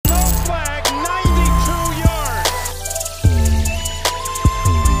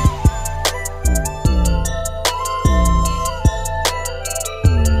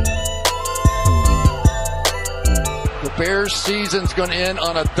season's going to end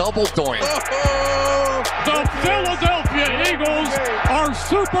on a double doink. The Philadelphia Eagles are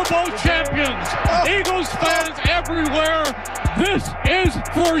Super Bowl champions. Eagles fans everywhere, this is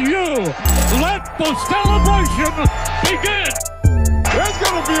for you. Let the celebration begin. There's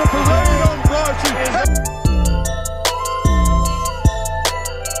going to be a parade on Broad.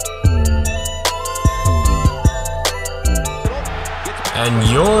 And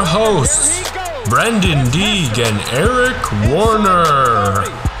your hosts, Brendan Deeg and Eric Warner.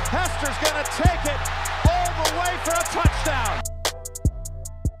 Hester's going to take it all the way for a touchdown.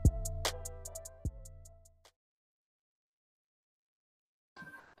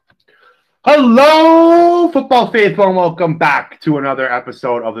 Hello, football faithful, and welcome back to another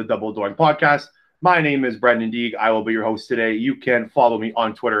episode of the Double Doink Podcast. My name is Brendan Deeg. I will be your host today. You can follow me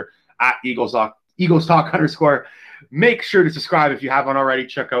on Twitter at Eagles Talk _. Make sure to subscribe if you haven't already.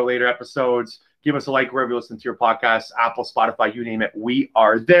 Check out later episodes. Give us a like wherever you listen to your podcast, Apple, Spotify, you name it. We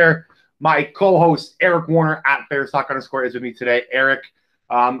are there. My co-host, Eric Warner, at Bears Talk _ is with me today. Eric,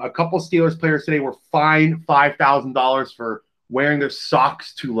 a couple Steelers players today were fined $5,000 for wearing their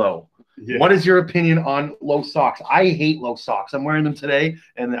socks too low. Yeah. What is your opinion on low socks? I hate low socks. I'm wearing them today,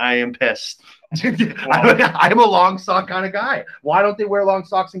 and I am pissed. I'm a long sock kind of guy. Why don't they wear long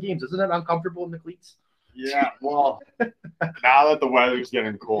socks in games? Isn't it uncomfortable in the cleats? Yeah, well, now that the weather's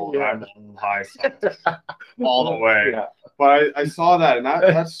getting cold, I'm on high socks all the way. Yeah. But I saw that, and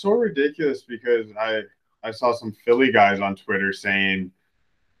that's so ridiculous because I saw some Philly guys on Twitter saying,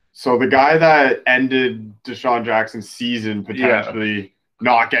 so the guy that ended Deshaun Jackson's season potentially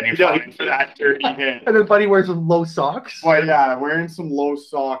not getting fined for that dirty hit. And then Buddy wears some low socks? But yeah, wearing some low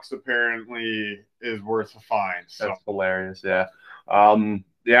socks apparently is worth a fine. So. That's hilarious, yeah.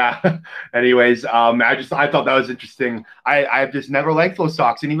 Yeah. Anyways, I thought that was interesting. I've just never liked those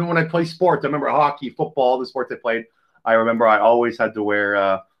socks, and even when I play sports, I remember hockey, football, the sports I played. I remember I always had to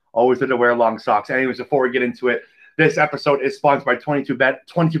wear long socks. Anyways, before we get into it, this episode is sponsored by 22Bet.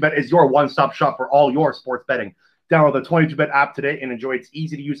 22Bet is your one-stop shop for all your sports betting. Download the 22Bet app today and enjoy its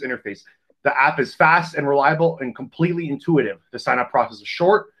easy-to-use interface. The app is fast and reliable and completely intuitive. The sign-up process is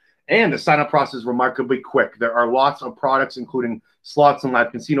short, and the sign-up process is remarkably quick. There are lots of products, including slots and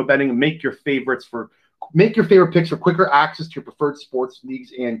live casino betting. Make your favorite picks for quicker access to your preferred sports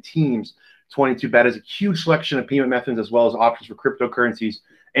leagues and teams. 22Bet has a huge selection of payment methods as well as options for cryptocurrencies,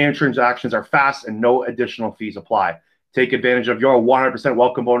 and transactions are fast and no additional fees apply. Take advantage of your 100%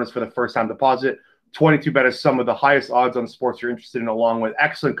 welcome bonus for the first-time deposit. 22Bet has some of the highest odds on sports you're interested in, along with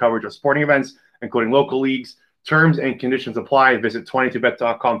excellent coverage of sporting events, including local leagues. Terms and conditions apply. Visit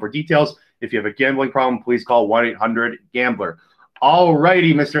 22bet.com for details. If you have a gambling problem, please call 1-800-GAMBLER. All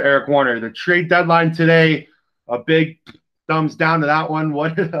righty, Mr. Eric Warner. The trade deadline today, a big thumbs down to that one.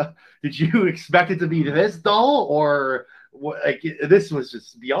 What did you expect it to be this dull, or what? Like, this was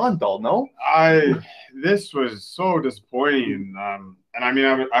just beyond dull? No, this was so disappointing. And I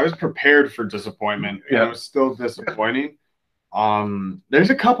mean, I was prepared for disappointment. Yeah. It was still disappointing. There's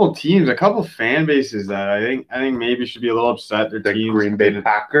a couple teams, a couple fan bases that I think maybe should be a little upset. The Green Bay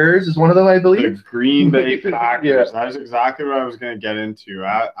Packers is one of them, I believe. The Green Bay Packers. Yeah. That is exactly what I was going to get into.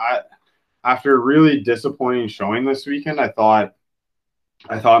 After a really disappointing showing this weekend, I thought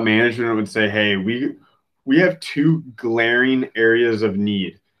management would say, "Hey, we have two glaring areas of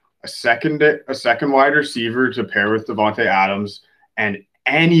need: a second wide receiver to pair with Davante Adams, and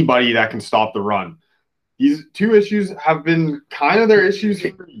anybody that can stop the run." These two issues have been kind of their issues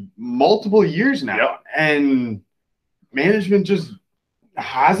for multiple years now, and management just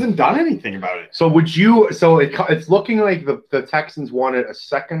hasn't done anything about it. So it's looking like the Texans wanted a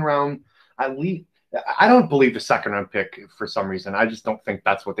second round, at least. I don't believe the second round pick for some reason. I just don't think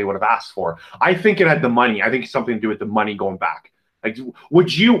that's what they would have asked for. I think it had the money. I think it's something to do with the money going back. Like,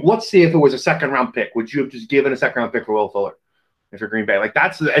 let's say if it was a second round pick, would you have just given a second round pick for Will Fuller? If you're Green Bay,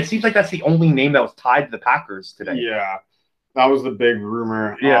 it seems like that's the only name that was tied to the Packers today. Yeah, that was the big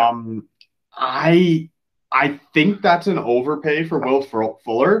rumor. Yeah. I think that's an overpay for Will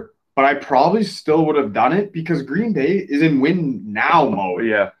Fuller, but I probably still would have done it because Green Bay is in win now mode.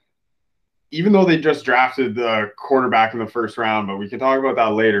 Yeah. Even though they just drafted the quarterback in the first round, but we can talk about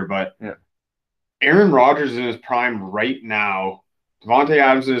that later. But yeah. Aaron Rodgers is in his prime right now. Davante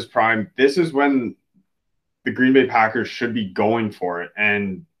Adams in his prime. This is when the Green Bay Packers should be going for it.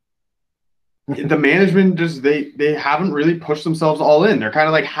 And the management they haven't really pushed themselves all in. They're kind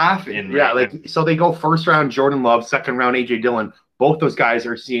of like half in. Yeah, so they go first round Jordan Love, second round AJ Dillon. Both those guys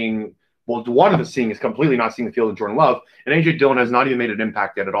are seeing one of them is completely not seeing the field of Jordan Love, and AJ Dillon has not even made an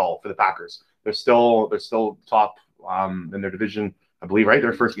impact yet at all for the Packers. They're still top in their division. I believe, right?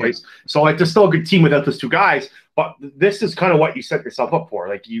 They're first place. So, like, they're still a good team without those two guys. But this is kind of what you set yourself up for.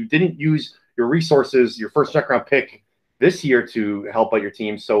 Like, you didn't use your resources, your first second-round pick this year to help out your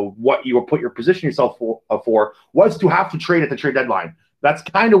team. So what you will put your position yourself for was to have to trade at the trade deadline. That's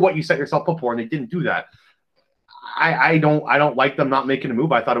kind of what you set yourself up for, and they didn't do that. I don't like them not making a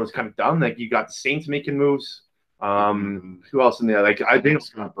move. I thought it was kind of dumb. Like, you got the Saints making moves. Who else in there? Like, I think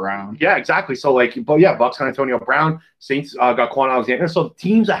got Brown. Yeah, exactly. So, like, but yeah, Bucks got Antonio Brown. Saints got Quan Alexander. So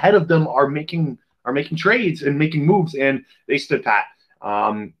teams ahead of them are making trades and making moves, and they stood pat.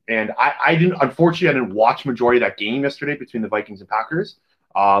 And I unfortunately I didn't watch majority of that game yesterday between the Vikings and Packers.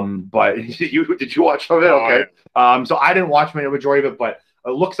 But did you watch some of it? Okay. So I didn't watch majority of it, but it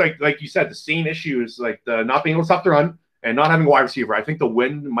looks like you said, the same issues, like the not being able to stop the run and not having a wide receiver. I think the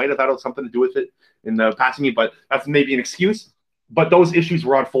win might have had something to do with it in the passing game, but that's maybe an excuse. But those issues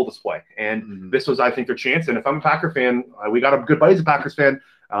were on full display, and this was, I think, their chance. And if I'm a Packer fan, we got a good buddy as a Packers fan.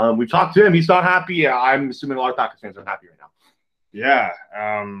 We've talked to him. He's not happy. I'm assuming a lot of Packers fans are happy right now. Yeah.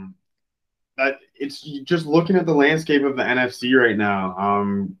 That it's just looking at the landscape of the NFC right now.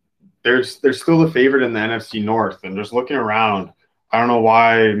 They're still the favorite in the NFC North, and just looking around, I don't know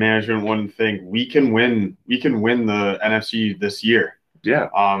why management wouldn't think we can win the NFC this year. Yeah.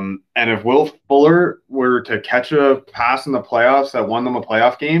 And if Will Fuller were to catch a pass in the playoffs that won them a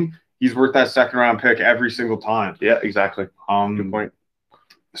playoff game, he's worth that second round pick every single time. Yeah, exactly. Good point.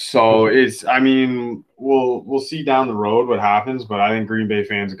 So we'll see down the road what happens, but I think Green Bay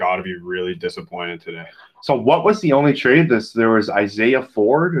fans got to be really disappointed today. So what was the only trade? There was Isaiah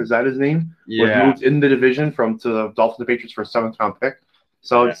Ford, is that his name? Yeah. Was moved in the division to the Dolphins and Patriots for a 7th round pick.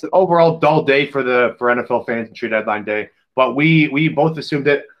 So it's an overall dull day for NFL fans and trade deadline day. But we both assumed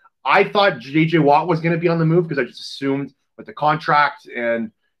it. I thought J.J. Watt was going to be on the move because I just assumed with the contract,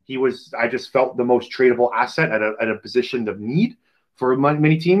 and I just felt the most tradable asset at a position of need for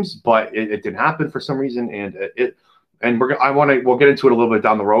many teams, but it didn't happen for some reason, we'll get into it a little bit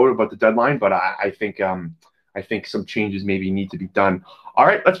down the road about the deadline, but I think some changes maybe need to be done. All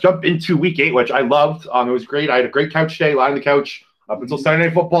right, let's jump into Week 8, which I loved. It was great. I had a great couch day, lying on the couch up until Saturday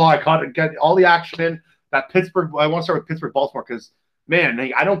Night Football. I got all the action in that Pittsburgh. I want to start with Pittsburgh Baltimore because, man,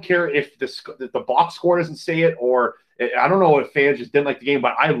 I don't care if the box score doesn't say it, or I don't know if fans just didn't like the game,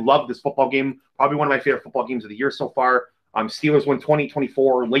 but I love this football game. Probably one of my favorite football games of the year so far. Steelers won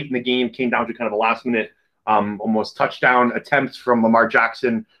 20-24 late in the game, came down to kind of a last-minute almost touchdown attempts from Lamar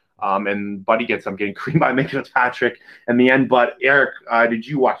Jackson, and Buddy gets getting creamed by Minka Fitzpatrick in the end. But Eric, did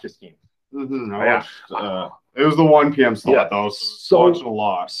you watch this game? I watched, it was the 1 p.m. slot, though. So watched a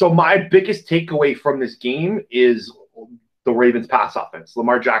lot. So my biggest takeaway from this game is the Ravens' pass offense.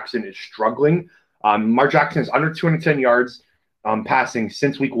 Lamar Jackson is struggling. Lamar Jackson is under 210 yards passing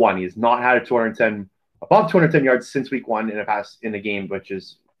since week 1. He has not had above 210 yards since week 1 in a game, which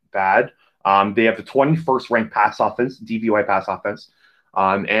is bad. They have the 21st ranked pass offense, DVOA pass offense.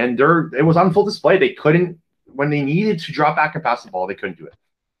 And it was on full display. They couldn't, when they needed to drop back and pass the ball, they couldn't do it.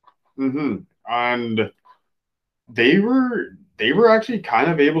 And they were actually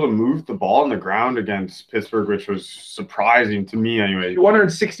kind of able to move the ball on the ground against Pittsburgh, which was surprising to me anyway.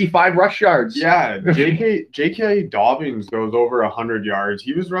 265 rush yards. Yeah, J.K. Dobbins goes over 100 yards.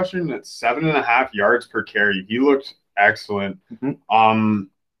 He was rushing at 7.5 yards per carry. He looked excellent.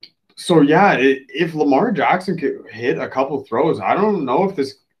 So yeah, if Lamar Jackson could hit a couple throws, I don't know if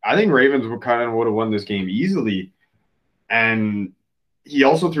this. I think Ravens would have won this game easily. And he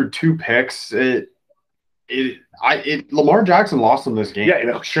also threw 2 picks. Lamar Jackson lost him this game.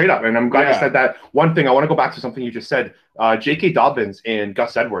 Yeah, straight up. And I'm glad you said that. One thing, I want to go back to something you just said. J.K. Dobbins and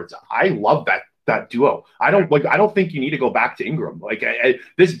Gus Edwards. I love that duo. I don't think you need to go back to Ingram.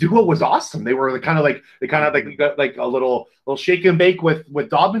 This duo was awesome. They were kind of like a little shake and bake with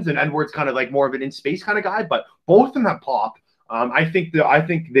Dobbins, and Edwards kind of like more of an in space kind of guy, but both of them have pop. I think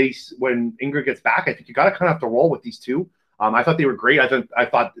when Ingram gets back, I think you got to kind of have to roll with these two. I thought they were great. I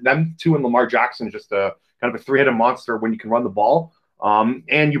thought them two and Lamar Jackson just a kind of a 3-headed monster when you can run the ball.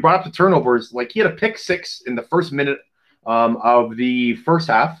 And you brought up the turnovers. Like, he had a pick 6 in the first minute of the first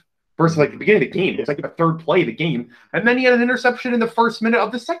half. The beginning of the game. It's like the third play of the game. And then he had an interception in the first minute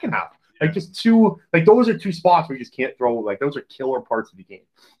of the second half. Like, just two, like, those are 2 spots where you just can't throw. Like, those are killer parts of the game.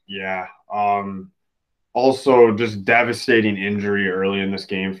 Yeah. Also, just devastating injury early in this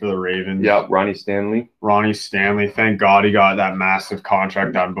game for the Ravens. Yeah, Ronnie Stanley. Thank God he got that massive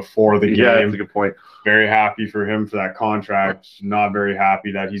contract done before the game. Yeah, that's a good point. Very happy for him for that contract. Not very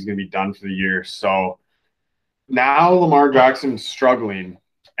happy that he's going to be done for the year. So now Lamar Jackson's struggling,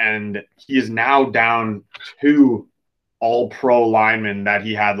 and he is now down 2 all-pro linemen that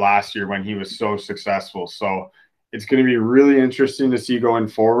he had last year when he was so successful. So It's going to be really interesting to see going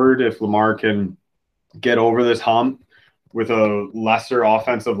forward if Lamar can get over this hump with a lesser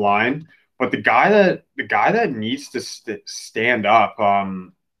offensive line. But the guy that needs to stand up,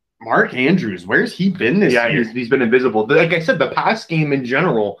 Mark Andrews, where's he been this year? Yeah, he's been invisible. Like I said, the pass game in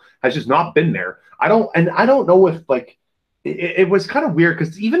general has just not been there. I don't know if like it was kind of weird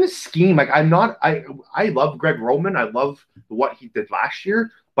because even his scheme, like I love Greg Roman. I love what he did last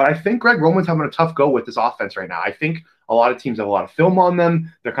year, but I think Greg Roman's having a tough go with this offense right now. I think a lot of teams have a lot of film on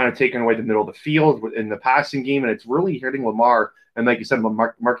them. They're kind of taking away the middle of the field in the passing game, and it's really hurting Lamar. And like you said,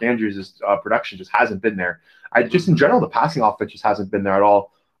 Mark Andrews' production just hasn't been there. Just in general, the passing offense just hasn't been there at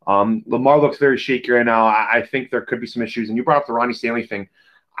all. Lamar looks very shaky right now. I think there could be some issues. And you brought up the Ronnie Stanley thing.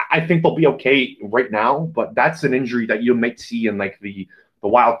 I think they'll be okay right now, but that's an injury that you might see in like the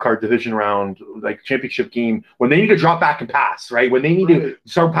wild card division round, like championship game, when they need to drop back and pass, right? When they need to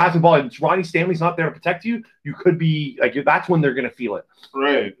start passing the ball and Ronnie Stanley's not there to protect you, you could be like, that's when they're going to feel it.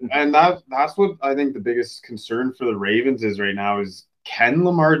 Right. And that's what I think the biggest concern for the Ravens is right now is, can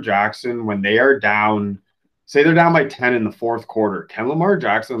Lamar Jackson, when they are down, say they're down by 10 in the fourth quarter, can Lamar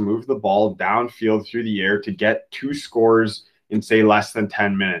Jackson move the ball downfield through the air to get 2 scores in, say, less than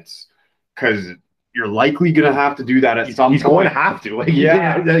 10 minutes? Because you're likely going to have to do that at some point. He's going to have to. Like,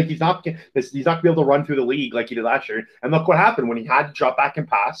 he's not going to be able to run through the league like he did last year. And look what happened when he had to drop back and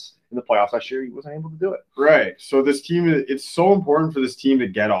pass in the playoffs last year. He wasn't able to do it. Right. So this team, it's so important for this team to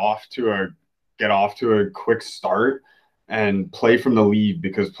get off to a quick start and play from the lead,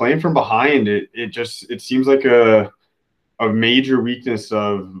 because playing from behind, it seems like a major weakness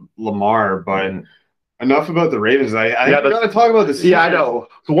of Lamar. But enough about the Ravens. I got to talk about this. Yeah, I know.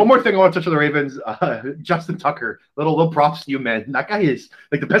 So one more thing I want to touch on the Ravens. Justin Tucker, little props to you, man. That guy is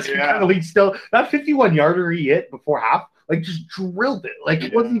like the best guy in the league still. That 51-yarder he hit before half, like just drilled it. Like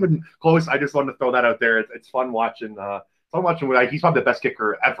it wasn't even close. I just wanted to throw that out there. It's fun watching. He's probably the best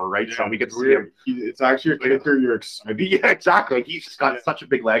kicker ever, right? Yeah, so we get to see him. It's actually a kicker you're excited. Yeah, exactly. Like, he's just got such a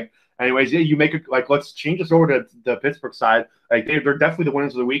big leg. Anyways, you make it like, let's change this over to the Pittsburgh side. Like they're definitely the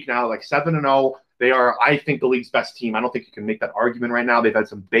winners of the week now. Like 7-0. They are, I think, the league's best team. I don't think you can make that argument right now. They've had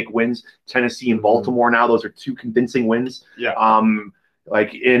some big wins, Tennessee and Baltimore. Now those are 2 convincing wins. Yeah.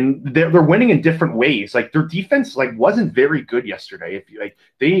 They're winning in different ways. Like their defense wasn't very good yesterday.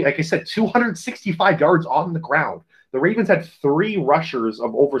 Like I said, 265 yards on the ground. The Ravens had 3 rushers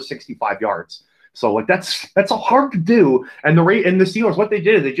of over 65 yards. So that's hard to do. And the Steelers, what they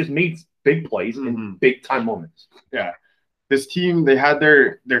did is they just made big plays in big time moments. Yeah. This team, they had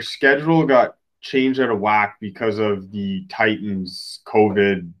their schedule got changed out of whack because of the Titans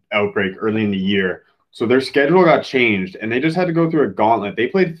COVID outbreak early in the year. So their schedule got changed and they just had to go through a gauntlet. They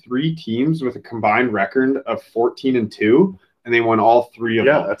played 3 teams with a combined record of 14-2, and they won all 3 of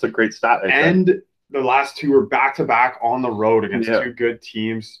them. Yeah, that's a great stat. And the last 2 were back-to-back on the road against 2 good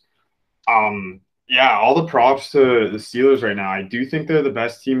teams. All the props to the Steelers right now. I do think they're the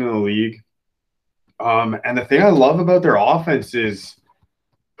best team in the league. And the thing I love about their offense is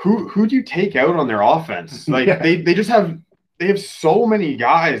who do you take out on their offense? Like they have so many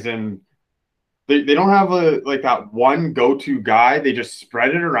guys, and they don't have that one go-to guy. They just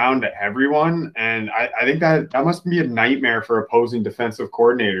spread it around to everyone. And I think that must be a nightmare for opposing defensive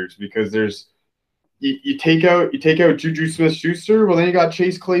coordinators, because you take out Juju Smith-Schuster, well, then you got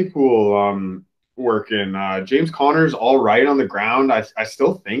Chase Claypool working. James Conner's all right on the ground. I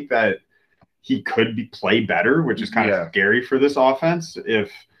still think that he could play better, which is kind of scary for this offense.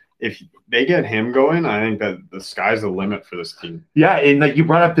 If they get him going, I think that the sky's the limit for this team. Yeah, and like you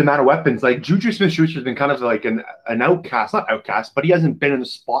brought up the amount of weapons. Like Juju Smith-Schuster's been kind of like an outcast, not outcast, but he hasn't been in the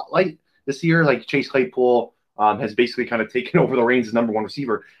spotlight this year. Like Chase Claypool has basically kind of taken over the reins as number 1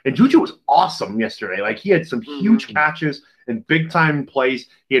 receiver. And Juju was awesome yesterday. Like he had some huge catches and big time plays.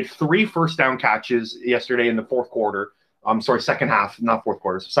 He had 3 first down catches yesterday in the fourth quarter. Second half, not fourth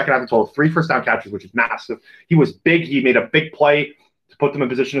quarter. So second half in total, 3 first down catches, which is massive. He was big. He made a big play to put them in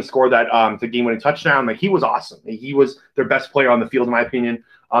position to score that the game-winning touchdown. Like he was awesome. He was their best player on the field, in my opinion.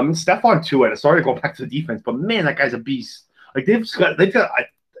 Stephon Tuitt. Sorry to go back to the defense, but man, that guy's a beast. Like they've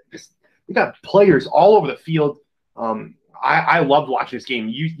got players all over the field. I loved watching this game.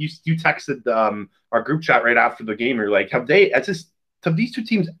 You texted our group chat right after the game. You're like, have these 2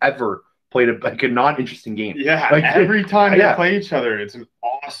 teams ever played a non-interesting game? Yeah, like every time they play each other, it's an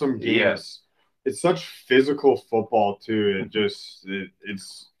awesome game. Yes. It's such physical football too.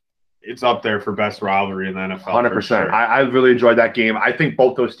 It's up there for best rivalry in the NFL. 100%. Sure. I really enjoyed that game. I think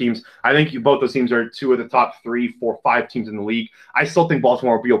both those teams are 2 of the top 3, 4, 5 teams in the league. I still think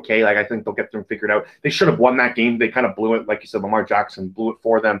Baltimore will be okay. Like I think they'll get them figured out. They should have won that game. They kind of blew it. Like you said, Lamar Jackson blew it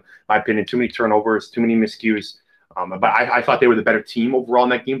for them. In my opinion, too many turnovers, too many miscues. But I thought they were the better team overall in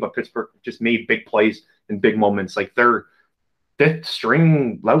that game. But Pittsburgh just made big plays in big moments. Like their fifth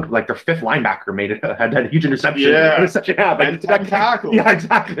string, like their fifth linebacker had that huge interception. Yeah, interception and 10 tackles. Yeah,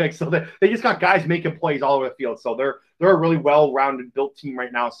 exactly. Like, so they just got guys making plays all over the field. So they're a really well-rounded built team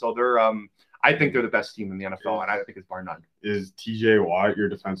right now. So they're I think they're the best team in the NFL, and I think it's bar none. Is TJ Watt your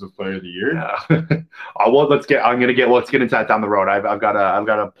defensive player of the year? Yeah. Well, let's get into that down the road. I've got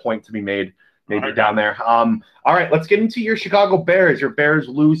a point to be made. Maybe down there. All right, let's get into your Chicago Bears. Your Bears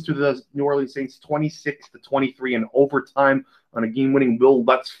lose to the New Orleans Saints 26-23 in overtime on a game-winning Will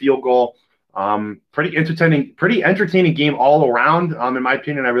Lutz field goal. Pretty entertaining game all around. In my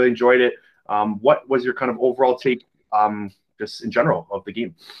opinion, I really enjoyed it. What was your kind of overall take, just in general, of the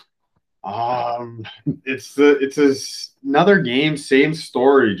game? It's another game, same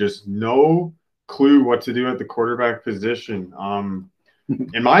story, just no clue what to do at the quarterback position.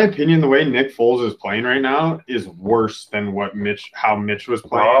 In my opinion, the way Nick Foles is playing right now is worse than how Mitch was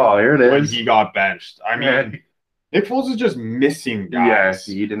playing. Oh, here it is. When he got benched. I mean, Nick Foles is just missing guys. Yes,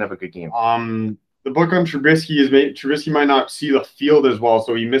 he didn't have a good game. The book on Trubisky is Trubisky might not see the field as well,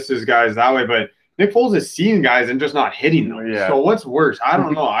 so he misses guys that way. But Nick Foles is seeing guys and just not hitting them. Yeah. So what's worse? I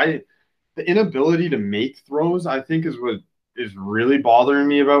don't know. The inability to make throws, I think, is what is really bothering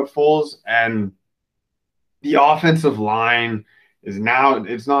me about Foles. And the offensive line is now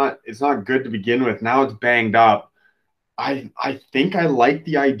it's not good to begin with. Now it's banged up. I think I like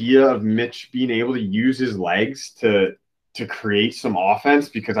the idea of Mitch being able to use his legs to create some offense,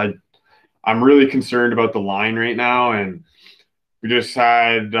 because I'm really concerned about the line right now. And we just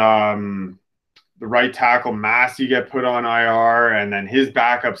had the right tackle Massey get put on IR, and then his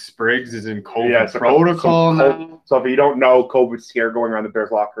backup Spriggs is in COVID protocol now. So if you don't know, COVID scare going around the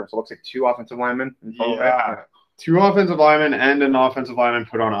Bears locker room. So it looks like two offensive linemen. Two offensive linemen and an offensive lineman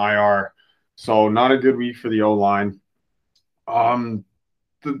put on IR. So not a good week for the O-line. The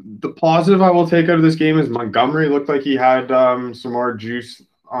positive I will take out of this game is Montgomery looked like he had some more juice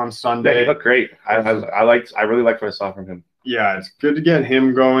on Sunday. Yeah, he looked great. I really liked what I saw from him. Yeah, it's good to get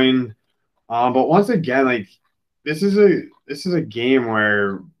him going. But once again, like this is a game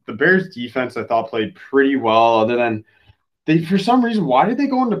where the Bears defense I thought played pretty well, other than for some reason, why did they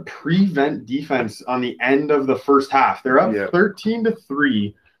go into prevent defense on the end of the first half? They're up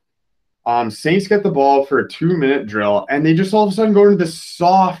 13-3. Saints get the ball for a 2-minute drill, and they just all of a sudden go into this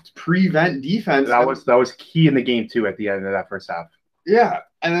soft prevent defense. That was key in the game too at the end of that first half. Yeah,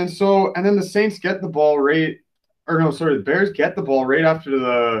 and then the Saints get the ball the Bears get the ball right after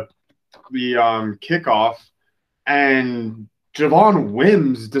the kickoff, and Javon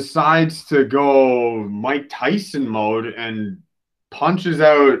Wims decides to go Mike Tyson mode and punches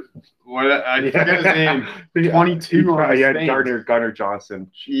out I forget his name, 22. Gunnar Johnson.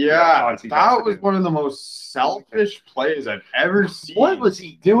 Yeah, that was one of the most selfish plays I've ever seen. What was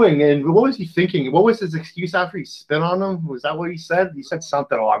he doing, and what was he thinking? What was his excuse after he spit on him? Was that what he said? He said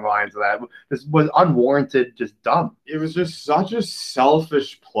something along the lines of that. This was unwarranted, just dumb. It was just such a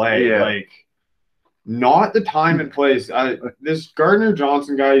selfish play. Yeah. Like, not the time and place. This Gardner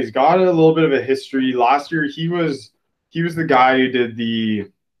Johnson guy, he's got a little bit of a history. Last year, he was the guy who did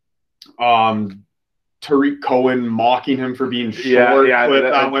the Tariq Cohen mocking him for being short clip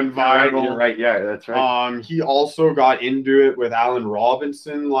that went viral. You're right. Yeah, that's right. He also got into it with Allen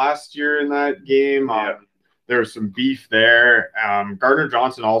Robinson last year in that game. There was some beef there. Gardner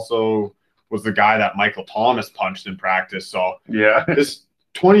Johnson also was the guy that Michael Thomas punched in practice. So this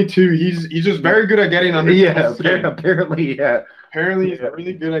 22, he's just very good at getting under people's skin. Apparently he's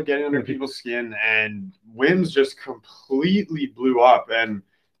really good at getting under people's skin, and Wims just completely blew up. And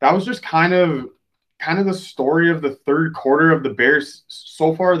that was just kind of the story of the third quarter of the Bears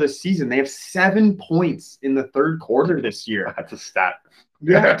so far this season. They have 7 points in the third quarter this year. That's a stat.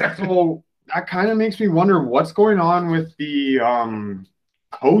 Yeah, so that kind of makes me wonder what's going on with the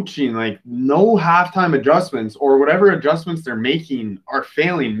coaching. Like, no halftime adjustments, or whatever adjustments they're making are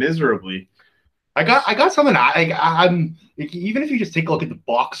failing miserably. I got something. I'm even if you just take a look at the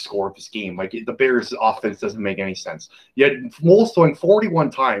box score of this game, like the Bears' offense doesn't make any sense. You had Foles throwing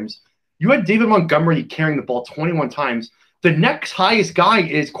 41 times. You had David Montgomery carrying the ball 21 times. The next highest guy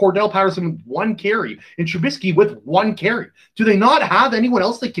is Cordell Patterson with 1 carry and Trubisky with 1 carry. Do they not have anyone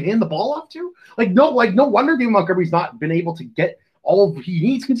else they can hand the ball off to? No wonder David Montgomery's not been able to get all he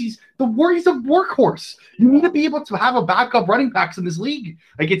needs because he's a workhorse. You need to be able to have a backup running backs in this league.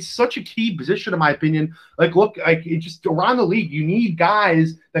 Like, it's such a key position, in my opinion. Like, look, like, it just around the league, you need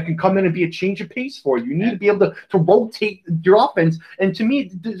guys that can come in and be a change of pace for you. You need to be able to rotate your offense. And to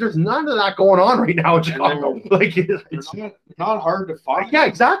me, there's none of that going on right now in Chicago. Like, it's not hard to find. Yeah,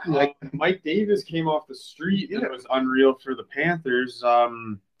 exactly. Like, Mike Davis came off the street and it was unreal for the Panthers.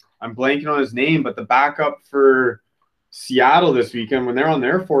 I'm blanking on his name, but the backup for Seattle this weekend, when they're on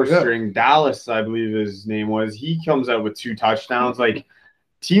their fourth string, Dallas, I believe his name was, he comes out with 2 touchdowns. Like,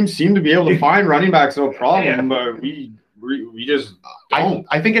 teams seem to be able to find running backs, no problem, but we just don't.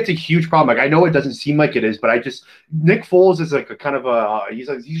 I think it's a huge problem. Like, I know it doesn't seem like it is, but Nick Foles is like a kind of he's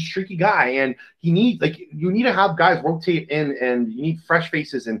a streaky guy, and you need to have guys rotate in, and you need fresh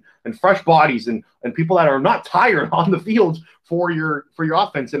faces and fresh bodies and people that are not tired on the field for your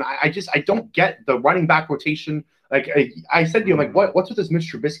offense. And I don't get the running back rotation. Like, I said to you, I'm like, what's with this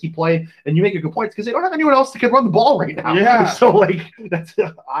Mitch Trubisky play? And you make a good point, because they don't have anyone else that can run the ball right now. Yeah. So, like, that's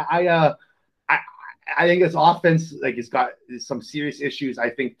I think this offense, like, it's got some serious issues. I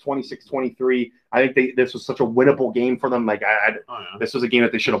think 26-23. I think this was such a winnable game for them. Like, this was a game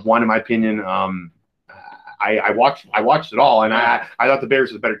that they should have won, in my opinion. I watched it all, and I thought the Bears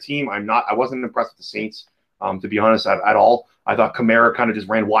was a better team. I wasn't impressed with the Saints, to be honest, at all. I thought Kamara kind of just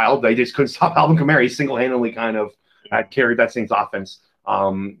ran wild. They just couldn't stop Alvin Kamara. He single-handedly kind of carried that Saints offense.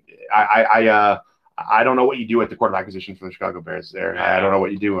 I don't know what you do at the quarterback position for the Chicago Bears there. I don't know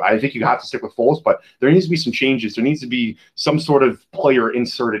what you do. I think you have to stick with Foles, but there needs to be some changes. There needs to be some sort of player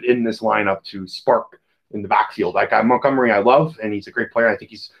inserted in this lineup to spark in the backfield. Like, Montgomery, I love, and he's a great player. I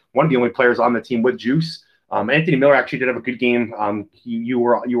think he's one of the only players on the team with juice. Anthony Miller actually did have a good game. You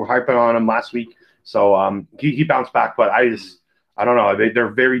were hyping on him last week, so he bounced back. But I don't know.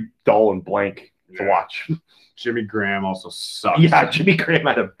 They're very dull and blank to watch. Jimmy Graham also sucks. Yeah, Jimmy Graham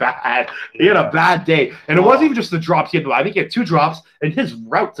had a bad day. And it wasn't even just the drops. I think he had 2 drops, and his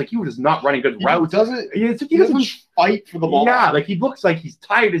routes, like, he was not running good routes. He doesn't fight for the ball. Yeah, like, he looks like he's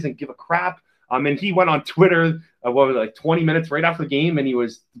tired, doesn't give a crap. And he went on Twitter, 20 minutes right after the game, and he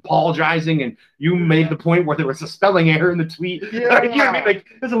was apologizing, and you made the point where there was a spelling error in the tweet. Yeah. You know what I mean? Like,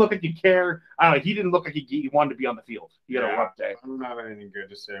 it doesn't look like you care. I don't know. He didn't look like he wanted to be on the field. He had a rough day. I don't have anything good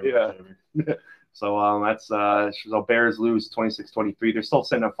to say about Jimmy. So that's so Bears lose 26-23. They're still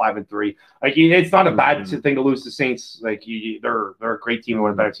sitting at 5-3. Like, it's not a bad thing to lose to Saints. Like, they're a great team and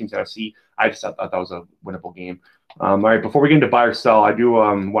one of the better teams in NFC. I just thought that was a winnable game. All right, before we get into buy or sell, I do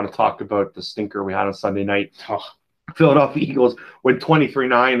want to talk about the stinker we had on Sunday night. Philadelphia Eagles win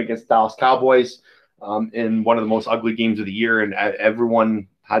 23-9 against Dallas Cowboys in one of the most ugly games of the year, and everyone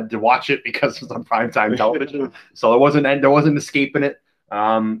had to watch it because it was on primetime television. So there wasn't escaping it.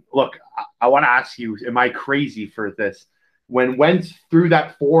 Look, I want to ask you, am I crazy for this? When Wentz threw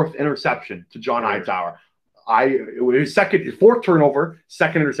that 4th interception to John Hightower, it was fourth turnover,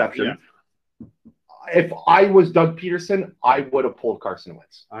 2nd interception. Yeah. If I was Doug Peterson, I would have pulled Carson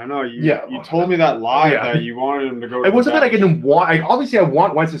Wentz. I know you told me that live that you wanted him to go. It wasn't that I didn't want. Obviously, I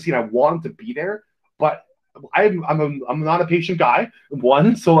want Wentz to see, and I want him to be there. But I'm not a patient guy.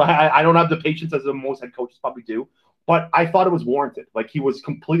 So I don't have the patience as most head coaches probably do. But I thought it was warranted. Like, he was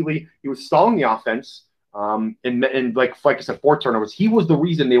stalling the offense. And like I said, 4 turnovers. He was the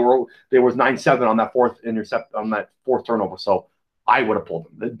reason there was 9-7 on that 4th turnover. So I would have pulled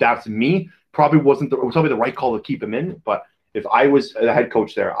him. That's me. Probably it was probably the right call to keep him in. But if I was the head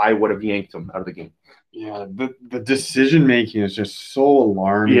coach there, I would have yanked him out of the game. Yeah, the decision making is just so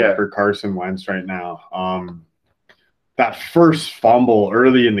alarming for Carson Wentz right now. That first fumble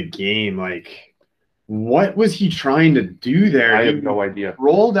early in the game, like, what was he trying to do there? I have no idea.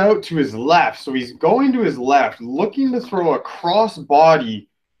 Rolled out to his left, so he's going to his left, looking to throw a cross body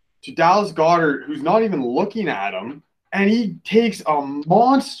to Dallas Goedert, who's not even looking at him, and he takes a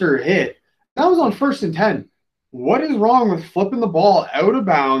monster hit. That was on 1st and 10. What is wrong with flipping the ball out of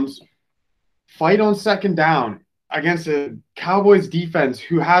bounds, fight on 2nd down against a Cowboys defense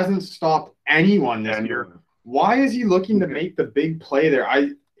who hasn't stopped anyone this year? Why is he looking to make the big play there?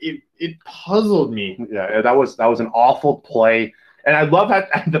 It puzzled me. Yeah, that was an awful play. And I love that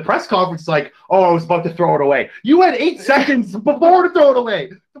the press conference is like, oh, I was about to throw it away. You had 8 seconds before to throw it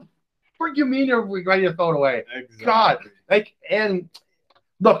away. What do you mean you're ready to throw it away? Exactly. God. And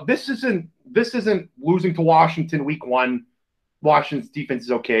look, this isn't losing to Washington week 1. Washington's defense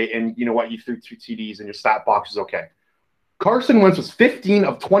is okay, and you know what? You threw 2 TDs and your stat box is okay. Carson Wentz was 15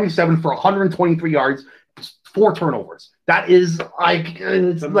 of 27 for 123 yards, 4 turnovers. That is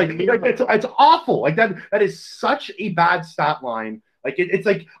it's awful. Like, that is such a bad stat line. Like, it's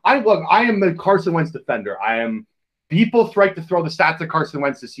like I am the Carson Wentz defender. I am people like to throw the stats at Carson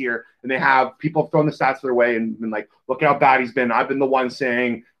Wentz this year, and they have people throwing the stats their way and been like, look how bad he's been. I've been the one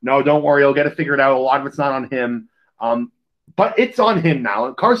saying, no, don't worry, he'll get it figured out. A lot of it's not on him. But it's on him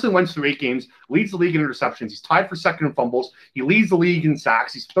now. Carson Wentz through 8 games, leads the league in interceptions. He's tied for second in fumbles. He leads the league in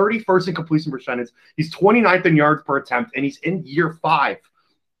sacks. He's 31st in completion percentage. He's 29th in yards per attempt, and he's in year 5.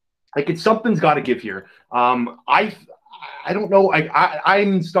 Like, something's got to give here. I don't know.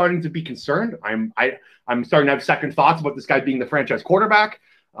 I'm starting to be concerned. I'm starting to have second thoughts about this guy being the franchise quarterback.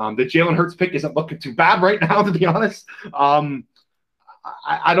 The Jalen Hurts pick isn't looking too bad right now, to be honest.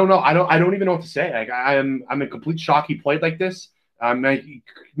 I don't know. I don't even know what to say. Like, I'm in complete shock he played like this.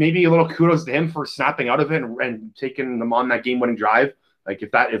 Maybe a little kudos to him for snapping out of it and taking them on that game-winning drive. Like,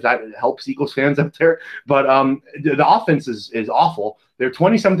 if that helps Eagles fans out there. But the offense is awful. They're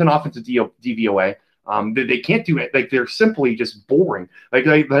 27th in offensive DVOA. They can't do it. Like, they're simply just boring. Like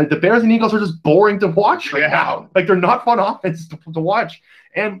the Bears and Eagles are just boring to watch right now. Like, they're not fun offense to watch.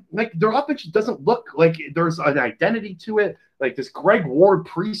 And like, their offense doesn't look like there's an identity to it. Like, this Greg Ward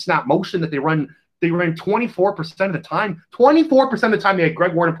pre-snap motion that they ran 24% of the time. 24% of the time they had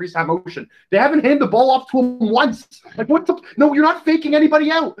Greg Ward in pre-snap motion. They haven't handed the ball off to him once. Like, no, you're not faking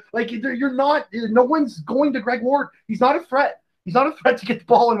anybody out. Like, you're not. No one's going to Greg Ward. He's not a threat. He's not a threat to get the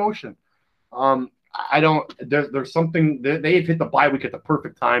ball in motion. I don't. There's something. They've hit the bye week at the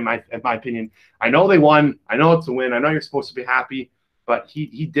perfect time, in my opinion. I know they won. I know it's a win. I know you're supposed to be happy, but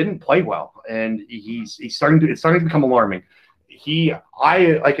he didn't play well, and it's starting to become alarming.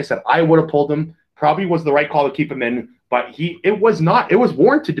 Like I said, I would have pulled him. Probably was the right call to keep him in, but it was not. It was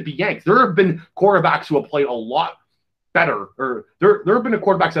warranted to be yanked. There have been quarterbacks who have played a lot better, or there have been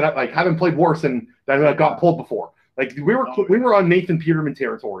quarterbacks that haven't played worse and that got pulled before. Like, we were on Nathan Peterman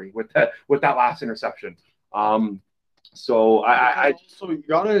territory with that last interception. So you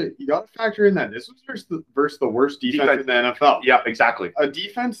gotta factor in that this was versus the worst defense in the NFL. Yeah, exactly. A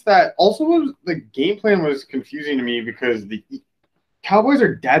defense that also was, the game plan was confusing to me because the Cowboys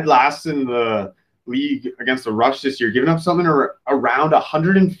are dead last in the league against the rush this year, giving up something around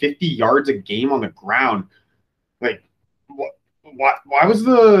 150 yards a game on the ground. Like, why was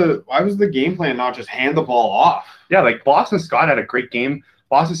the game plan not just hand the ball off? Yeah, like, Boston Scott had a great game.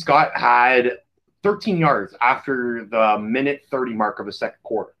 Boston Scott had 13 yards after the minute 30 mark of the second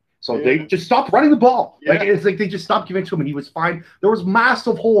quarter. So they just stopped running the ball. Yeah. Like, it's like they just stopped giving it to him, and he was fine. There was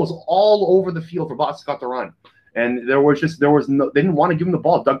massive holes all over the field for Boston Scott to run. And they didn't want to give him the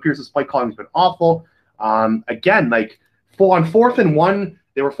ball. Doug Pierce's play calling has been awful. Again, like, on 4th and 1,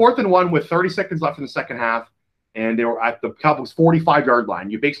 they were 4th and 1 with 30 seconds left in the second half, and they were at the Cowboys' 45-yard line.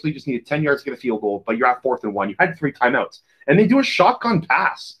 You basically just needed 10 yards to get a field goal, but you're at 4th and 1. You had 3 timeouts, and they do a shotgun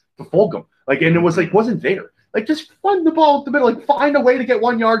pass to Fulgham. Like, and it was like, wasn't there. Like, just run the ball up the middle. Like, find a way to get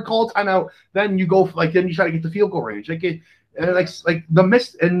 1 yard, call a timeout. Then you go, then you try to get the field goal range. Like, the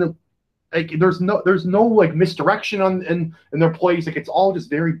miss and the. Like, there's no like misdirection in their plays. Like, it's all just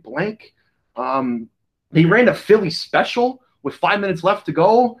very blank. They ran a Philly special with 5 minutes left to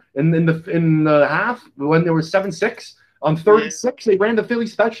go in the half when there was 7-6 on 36. They ran the Philly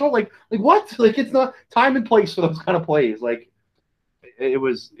special. Like what? Like, it's not time and place for those kind of plays. Like, it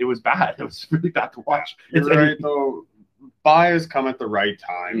was bad. It was really bad to watch. You're right, though. Buys come at the right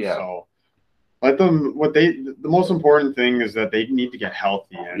time. Yeah. So. Let them. The most important thing is that they need to get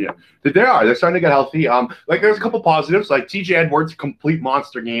healthy. Yeah, they're starting to get healthy. Like, there's a couple positives. Like, T.J. Edwards, complete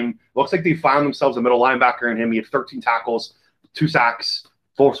monster game. Looks like they found themselves a middle linebacker in him. He had 13 tackles, 2 sacks,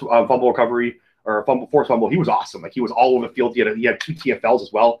 forced fumble recovery or forced fumble. He was awesome. Like, he was all over the field. He had 2 TFLs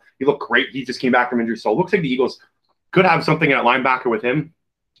as well. He looked great. He just came back from injury, so it looks like the Eagles could have something at linebacker with him.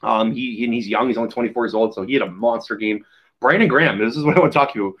 He's young. He's only 24 years old, so he had a monster game. Brandon Graham, this is what I want to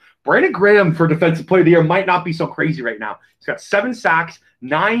talk to you. Brandon Graham for Defensive Player of the Year might not be so crazy right now. He's got 7 sacks,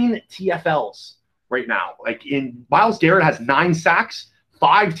 9 TFLs right now. Like, Myles Garrett has 9 sacks,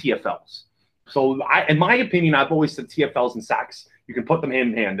 5 TFLs. So, in my opinion, I've always said TFLs and sacks, you can put them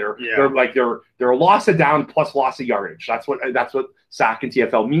hand in hand. They're a loss of down plus loss of yardage. That's what sack and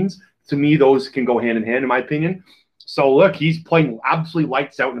TFL means. To me, those can go hand in hand, in my opinion. So, look, he's playing absolutely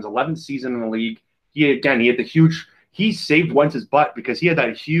lights out in his 11th season in the league. He had the huge. He saved Wentz's butt because he had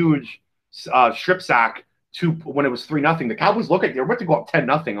that huge strip sack when it was 3-0. The Cowboys looked like they were about to go up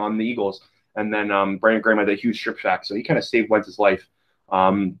 10-0 on the Eagles, and then Brandon Graham had that huge strip sack, so he kind of saved Wentz's life.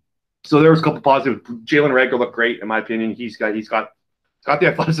 So there was a couple positives. Jalen Reagor looked great, in my opinion. He's got the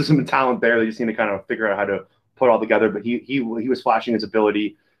athleticism and talent there. They just need to kind of figure out how to put it all together. But he was flashing his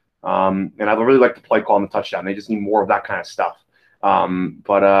ability, and I really like the play call and the touchdown. They just need more of that kind of stuff.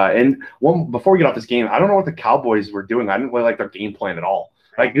 Before we get off this game, I don't know what the Cowboys were doing. I didn't really like their game plan at all.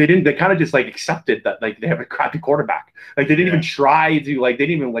 Like they kind of just like accepted that like they have a crappy quarterback. Like they didn't even try to like they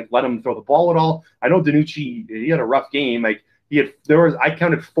didn't even like let him throw the ball at all. I know Danucci, he had a rough game. Like I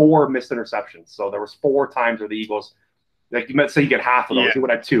counted 4 missed interceptions. So there was 4 times where the Eagles, like you might say you get half of those. He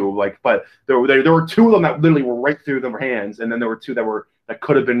would have 2. Like, but there were 2 of them that literally were right through their hands, and then there were 2 that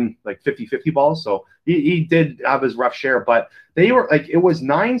could have been like 50-50 balls. So he did have his rough share, but they were like, it was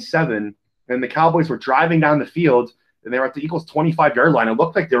 9-7, and the Cowboys were driving down the field, and they were at the Eagles 25-yard line. It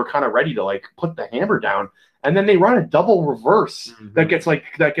looked like they were kind of ready to like put the hammer down, and then they run a double reverse that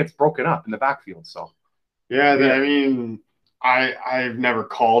gets broken up in the backfield. So I mean, I've never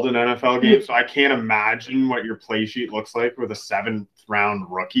called an NFL game, so I can't imagine what your play sheet looks like with a 7th-round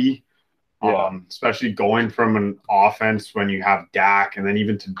rookie. Especially going from an offense when you have Dak and then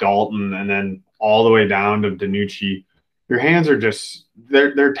even to Dalton and then all the way down to Danucci. Your hands are just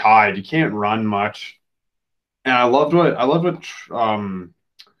they're tied. You can't run much. And I loved what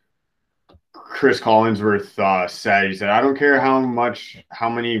Chris Collinsworth said. He said, I don't care how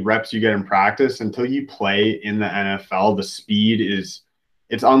many reps you get in practice until you play in the NFL. The speed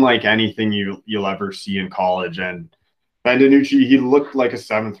it's unlike anything you'll ever see in college. And Ben DiNucci, he looked like a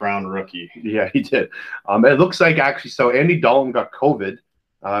 7th-round rookie. Yeah, he did. It looks like actually, so Andy Dalton got COVID.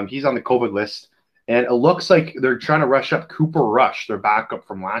 He's on the COVID list. And it looks like they're trying to rush up Cooper Rush, their backup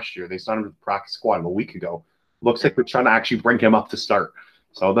from last year. They signed him to the practice squad a week ago. Looks like they're trying to actually bring him up to start.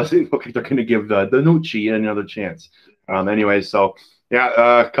 So it doesn't look like they're going to give the DiNucci another chance. Anyway, so yeah,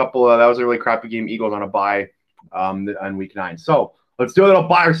 that was a really crappy game. Eagles on a bye on week 9. So let's do a little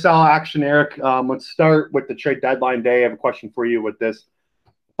buy or sell action, Eric. Let's start with the trade deadline day. I have a question for you with this.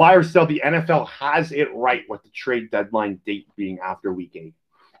 Buy or sell, the NFL has it right with the trade deadline date being after week 8.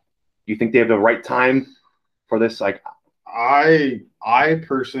 Do you think they have the right time for this? Like, I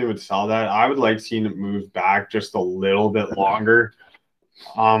personally would sell that. I would like seeing it move back just a little bit longer.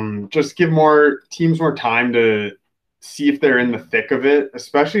 Just give more teams more time to see if they're in the thick of it,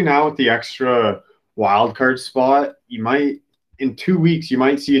 especially now with the extra wild card spot. In 2 weeks, you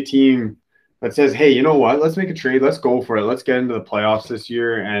might see a team that says, hey, you know what? Let's make a trade. Let's go for it. Let's get into the playoffs this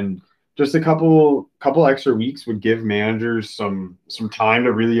year. And just a couple extra weeks would give managers some time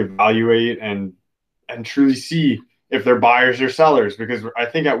to really evaluate and truly see if they're buyers or sellers. Because I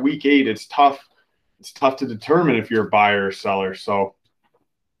think at week 8, it's tough to determine if you're a buyer or seller. So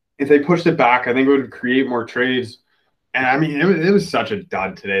if they pushed it back, I think it would create more trades. And I mean, it was such a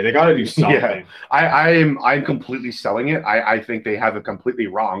dud today. They got to do something. Yeah, I'm completely selling it. I think they have it completely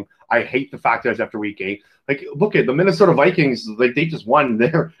wrong. I hate the fact that it's after week 8. Like, look at the Minnesota Vikings. Like, they just won.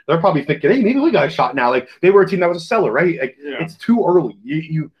 They're probably thinking, hey, maybe we got a shot now. Like, they were a team that was a seller, right? Like, It's too early.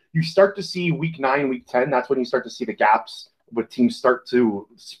 You start to see week 9, week 10. That's when you start to see the gaps with teams start to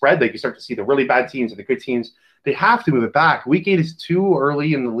spread. Like, you start to see the really bad teams and the good teams. They have to move it back. Week 8 is too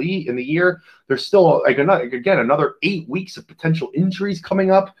early in the year. There's still another 8 weeks of potential injuries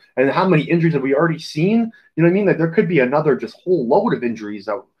coming up. And how many injuries have we already seen? You know what I mean? Like, there could be another just whole load of injuries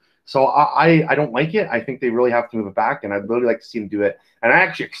out. So I don't like it. I think they really have to move it back, and I'd really like to see them do it. And I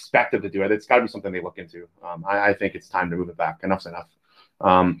actually expect them to do it. It's got to be something they look into. I think it's time to move it back. Enough's enough.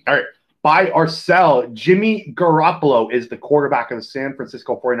 All right. Buy or sell. Jimmy Garoppolo is the quarterback of the San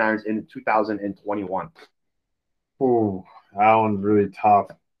Francisco 49ers in 2021. Oh, that one's really tough.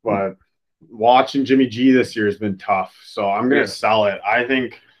 But watching Jimmy G this year has been tough. So I'm going to sell it. I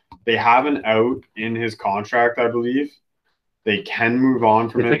think they have an out in his contract, I believe. They can move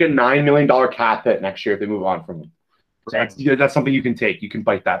on from it. It's like a $9 million cap hit next year if they move on from him. So that's something you can take. You can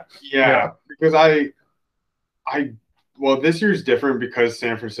bite that. Yeah. Because well, this year's different because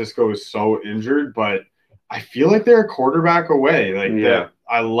San Francisco is so injured, but I feel like they're a quarterback away.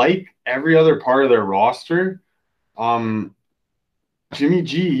 I like every other part of their roster. Jimmy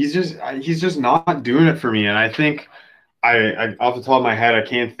G, he's just not doing it for me. And I think I off the top of my head, I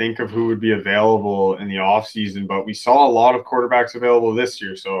can't think of who would be available in the offseason, but we saw a lot of quarterbacks available this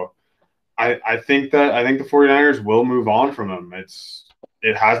year. So I think the 49ers will move on from him.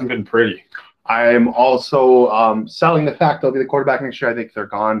 It hasn't been pretty. I'm also selling the fact they'll be the quarterback next year. I think they're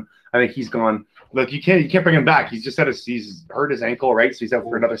gone. I think he's gone. Look, you can't bring him back. He's hurt his ankle, right? So he's out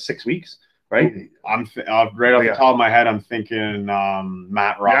for another 6 weeks. Right, I'm right off the top of my head. I'm thinking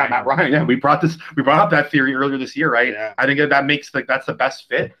Matt Ryan. Yeah, Matt Ryan. Yeah, we brought up that theory earlier this year, right? Yeah. I think that makes that's the best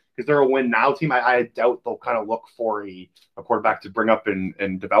fit because they're a win now team. I doubt they'll kind of look for a quarterback to bring up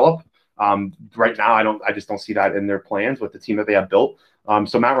and develop. Right now, I just don't see that in their plans with the team that they have built.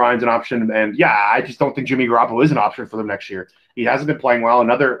 So Matt Ryan's an option, and I just don't think Jimmy Garoppolo is an option for them next year. He hasn't been playing well.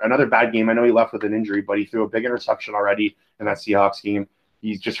 Another bad game. I know he left with an injury, but he threw a big interception already in that Seahawks game.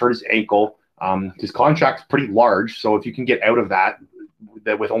 He's just hurt his ankle. His contract's pretty large, so if you can get out of that,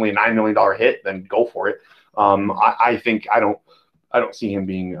 that with only a $9 million hit, then go for it. I think I don't see him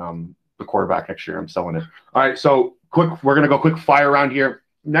being the quarterback next year. I'm selling it. All right, so we're gonna go quick fire around here.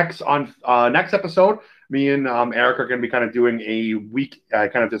 Next episode, me and Eric are gonna be kind of doing a week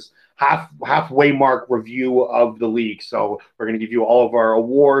kind of this halfway mark review of the league. So we're gonna give you all of our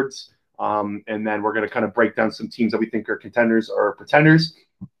awards, and then we're gonna kind of break down some teams that we think are contenders or pretenders.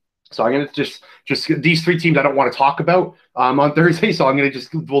 So I'm gonna just these 3 teams I don't want to talk about on Thursday. So I'm gonna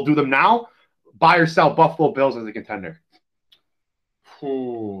we'll do them now. Buy or sell Buffalo Bills as a contender.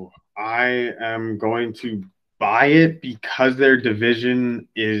 Ooh, I am going to buy it because their division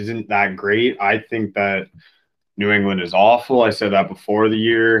isn't that great. I think that New England is awful. I said that before the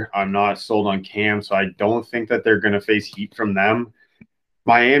year. I'm not sold on Cam, so I don't think that they're going to face heat from them.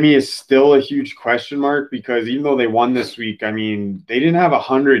 Miami is still a huge question mark because even though they won this week, I mean, they didn't have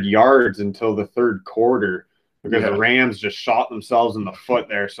 100 yards until the third quarter because the Rams just shot themselves in the foot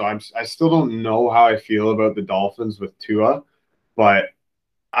there. So I still don't know how I feel about the Dolphins with Tua, but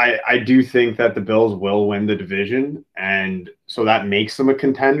I do think that the Bills will win the division, and so that makes them a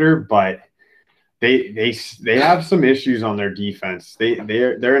contender. But they have some issues on their defense.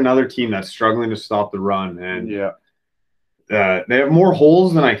 They're another team that's struggling to stop the run, and they have more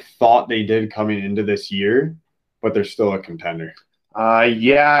holes than I thought they did coming into this year, but they're still a contender.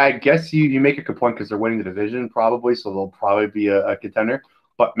 I guess you make a good point because they're winning the division probably, so they'll probably be a contender.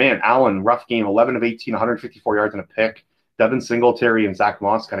 But man, Allen, rough game, 11 of 18, 154 yards and a pick. Devin Singletary and Zach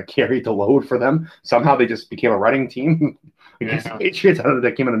Moss kind of carried the load for them. Somehow they just became a running team against the Patriots. I don't know,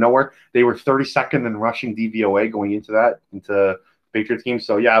 they came out of nowhere. They were 32nd in rushing DVOA going into Patriots game.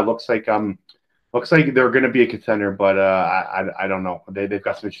 So yeah, it looks like they're going to be a contender, but I don't know. They've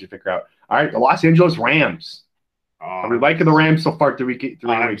got some issues to figure out. All right, the Los Angeles Rams. Are we liking the Rams so far?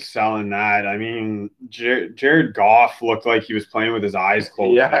 I'm selling that. I mean, Jared Goff looked like he was playing with his eyes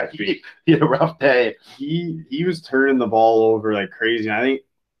closed. Yeah, he had a rough day. He was turning the ball over like crazy. And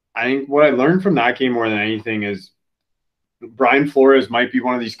I think what I learned from that game more than anything is Brian Flores might be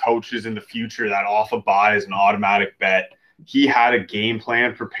one of these coaches in the future that off a bye is an automatic bet. He had a game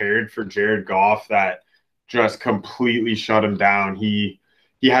plan prepared for Jared Goff that just completely shut him down.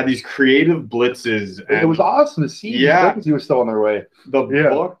 He had these creative blitzes. It was awesome to see. Yeah. He was still on their way.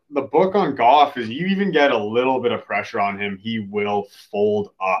 The book on Goff is you even get a little bit of pressure on him, he will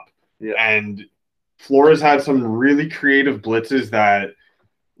fold up. Yeah. And Flores had some really creative blitzes that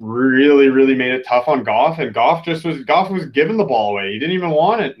really, really made it tough on Goff. And Goff was giving the ball away. He didn't even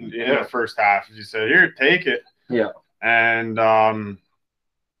want it in the first half. He said, "Here, take it." Yeah. And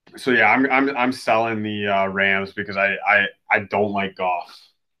so yeah, I'm selling the Rams because I don't like Goff.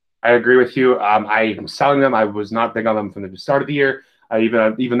 I agree with you. I'm selling them. I was not big on them from the start of the year.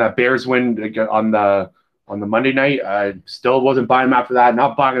 Even that Bears win on the Monday night, I still wasn't buying them after that.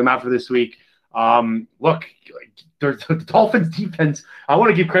 Not buying them after this week. Look, the Dolphins defense. I want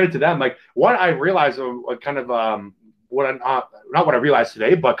to give credit to them. Like what I realized, kind of not what I realized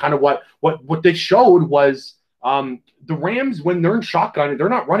today, but kind of what they showed was the Rams when they're in shotgun, they're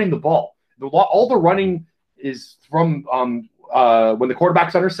not running the ball. All the running is from when the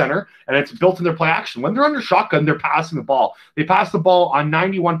quarterback's under center, and it's built in their play action. When they're under shotgun, they're passing the ball. They pass the ball on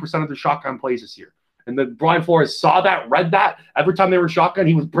 91% of their shotgun plays this year. And then Brian Flores saw that, read that. Every time they were shotgun,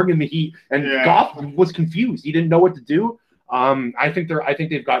 he was bringing the heat. And Goff was confused. He didn't know what to do. I think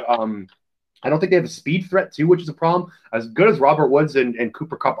they've got. I don't think they have a speed threat too, which is a problem. As good as Robert Woods and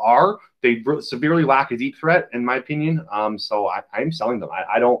Cooper Kupp are, they severely lack a deep threat, in my opinion. So I'm selling them.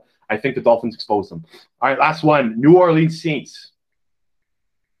 I think the Dolphins expose them. All right, last one. New Orleans Saints.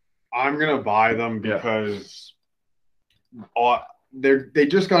 I'm gonna buy them because they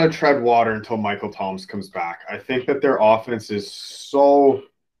just gotta tread water until Michael Thomas comes back. I think that their offense is so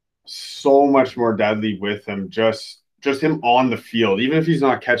much more deadly with him. Just him on the field. Even if he's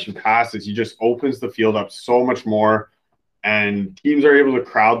not catching passes, he just opens the field up so much more. And teams are able to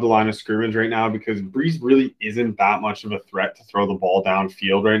crowd the line of scrimmage right now because Breeze really isn't that much of a threat to throw the ball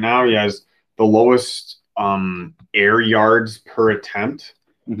downfield right now. He has the lowest air yards per attempt.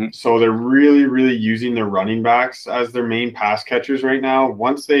 Mm-hmm. So they're really, really using their running backs as their main pass catchers right now.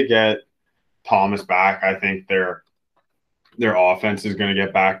 Once they get Thomas back, I think their offense is going to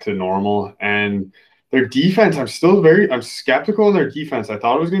get back to normal. And their defense, I'm skeptical in their defense. I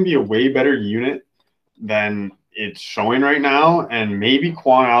thought it was going to be a way better unit than it's showing right now, and maybe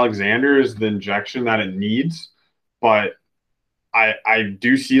Quan Alexander is the injection that it needs, but I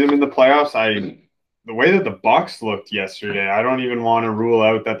do see them in the playoffs. The way that the Bucs looked yesterday, I don't even want to rule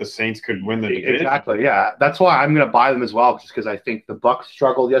out that the Saints could win the division. Exactly, yeah. That's why I'm going to buy them as well, just because I think the Bucs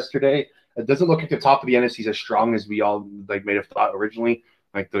struggled yesterday, it doesn't look like the top of the NFC is as strong as we all like may have thought originally.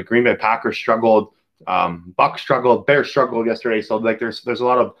 Like the Green Bay Packers struggled, Bucks struggled, Bears struggled yesterday. So like there's a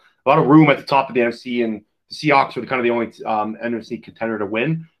lot of room at the top of the NFC, and the Seahawks are kind of the only NFC contender to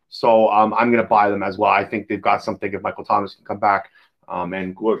win. So I'm going to buy them as well. I think they've got something if Michael Thomas can come back.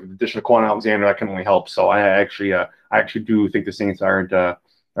 And with the addition of Quan Alexander, that can only help. So I actually do think the Saints are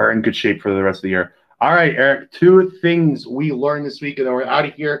in good shape for the rest of the year. All right, Eric, 2 things we learned this week, and then we're out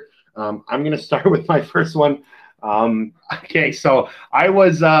of here. I'm going to start with my first one. Okay, so I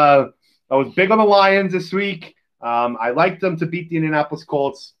was big on the Lions this week. I liked them to beat the Indianapolis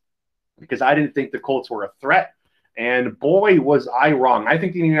Colts because I didn't think the Colts were a threat. And boy, was I wrong. I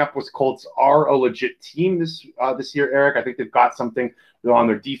think the Indianapolis Colts are a legit team this year, Eric. I think they've got something on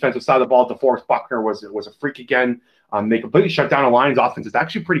their defensive side of the ball. DeForest Buckner was a freak again. They completely shut down a Lions offense. It's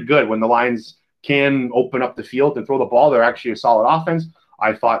actually pretty good when the Lions can open up the field and throw the ball. They're actually a solid offense.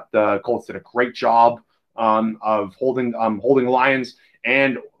 I thought the Colts did a great job of holding the Lions.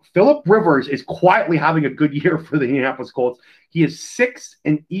 And Phillip Rivers is quietly having a good year for the Indianapolis Colts. He is 6th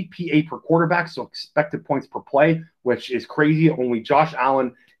in EPA per quarterback, so expected points per play, which is crazy. Only Josh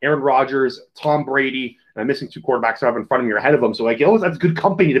Allen, Aaron Rodgers, Tom Brady, and I'm missing 2 quarterbacks I have in front of me or ahead of them. So like, that's good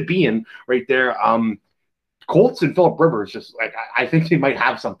company to be in right there. Colts and Phillip Rivers, just like I think they might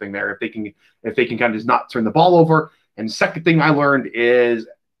have something there if they can kind of just not turn the ball over. And the second thing I learned is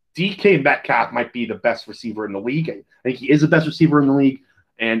DK Metcalf might be the best receiver in the league. I think he is the best receiver in the league.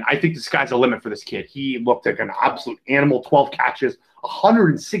 And I think the sky's the limit for this kid. He looked like an absolute animal. 12 catches,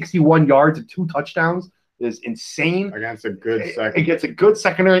 161 yards, and 2 touchdowns is insane. Against a good second. Against a good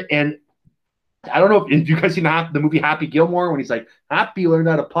secondary. And I don't know if you guys seen the movie Happy Gilmore when he's like, Happy learned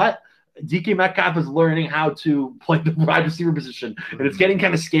how to putt. DK Metcalf is learning how to play the wide receiver position. And it's getting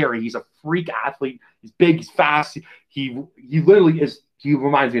kind of scary. He's a freak athlete. He's big. He's fast. He literally is. He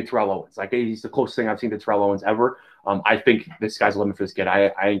reminds me of Terrell Owens. Like, he's the closest thing I've seen to Terrell Owens ever. I think this guy's the limit for this kid.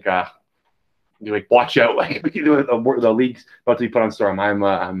 I think you like watch out. Like the league's about to be put on storm. I'm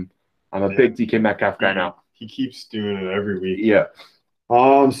a big DK Metcalf guy now. He keeps doing it every week. Yeah.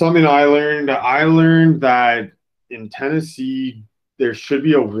 Something I learned that in Tennessee there should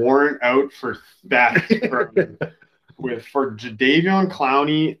be a warrant out for theft for Jadeveon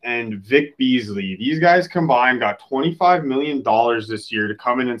Clowney and Vic Beasley. These guys combined got $25 million this year to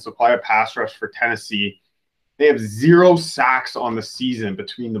come in and supply a pass rush for Tennessee. They have 0 sacks on the season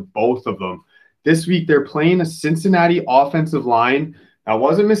between the both of them. This week, they're playing a Cincinnati offensive line that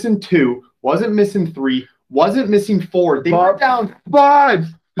wasn't missing 2, wasn't missing 3, wasn't missing 4. They were down 5.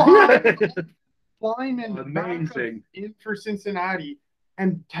 Linemen amazing in for Cincinnati.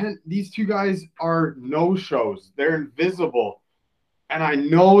 And these 2 guys are no-shows. They're invisible. And I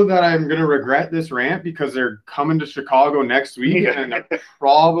know that I'm going to regret this rant because they're coming to Chicago next week, and they're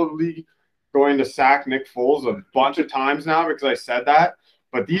probably going to sack Nick Foles a bunch of times now because I said that.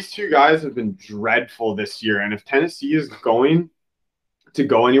 But these 2 guys have been dreadful this year. And if Tennessee is going to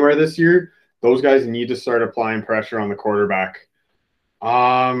go anywhere this year, those guys need to start applying pressure on the quarterback.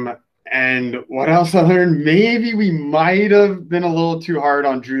 And what else I learned? Maybe we might have been a little too hard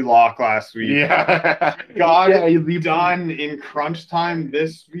on Drew Lock last week. Yeah. Got it done in crunch time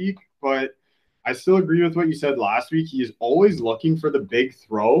this week, but I still agree with what you said last week. He is always looking for the big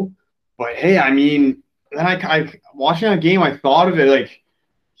throw. But, hey, I mean, then I watching that game, I thought of it like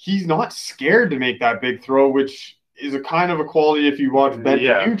he's not scared to make that big throw, which is a kind of a quality if you watch Ben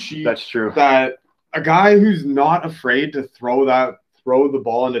DiNucci. That's true. That a guy who's not afraid to throw the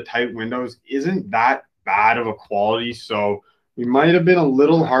ball into tight windows isn't that bad of a quality. So we might have been a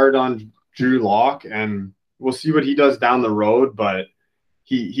little hard on Drew Lock, and we'll see what he does down the road, but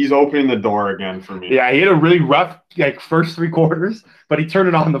he's opening the door again for me. Yeah, he had a really rough first 3 quarters, but he turned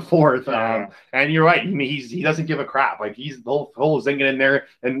it on the 4th. Yeah. And you're right. I mean, he doesn't give a crap. Like he's the whole zinging in there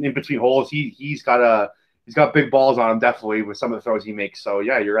and in between holes. He's got big balls on him definitely with some of the throws he makes. So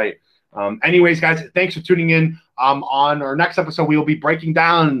yeah, you're right. Anyways, guys, thanks for tuning in. On our next episode, we will be breaking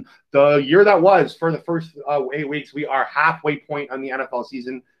down the year that was for the first 8 weeks. We are halfway point on the NFL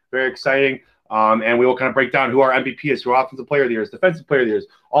season. Very exciting. And we will kind of break down who our MVP is, who our offensive player of the year is, defensive player of the year is,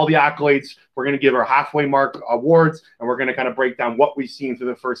 all the accolades. We're going to give our halfway mark awards, and we're going to kind of break down what we've seen through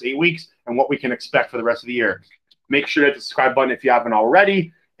the first 8 weeks and what we can expect for the rest of the year. Make sure to hit the subscribe button if you haven't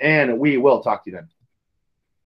already, and we will talk to you then.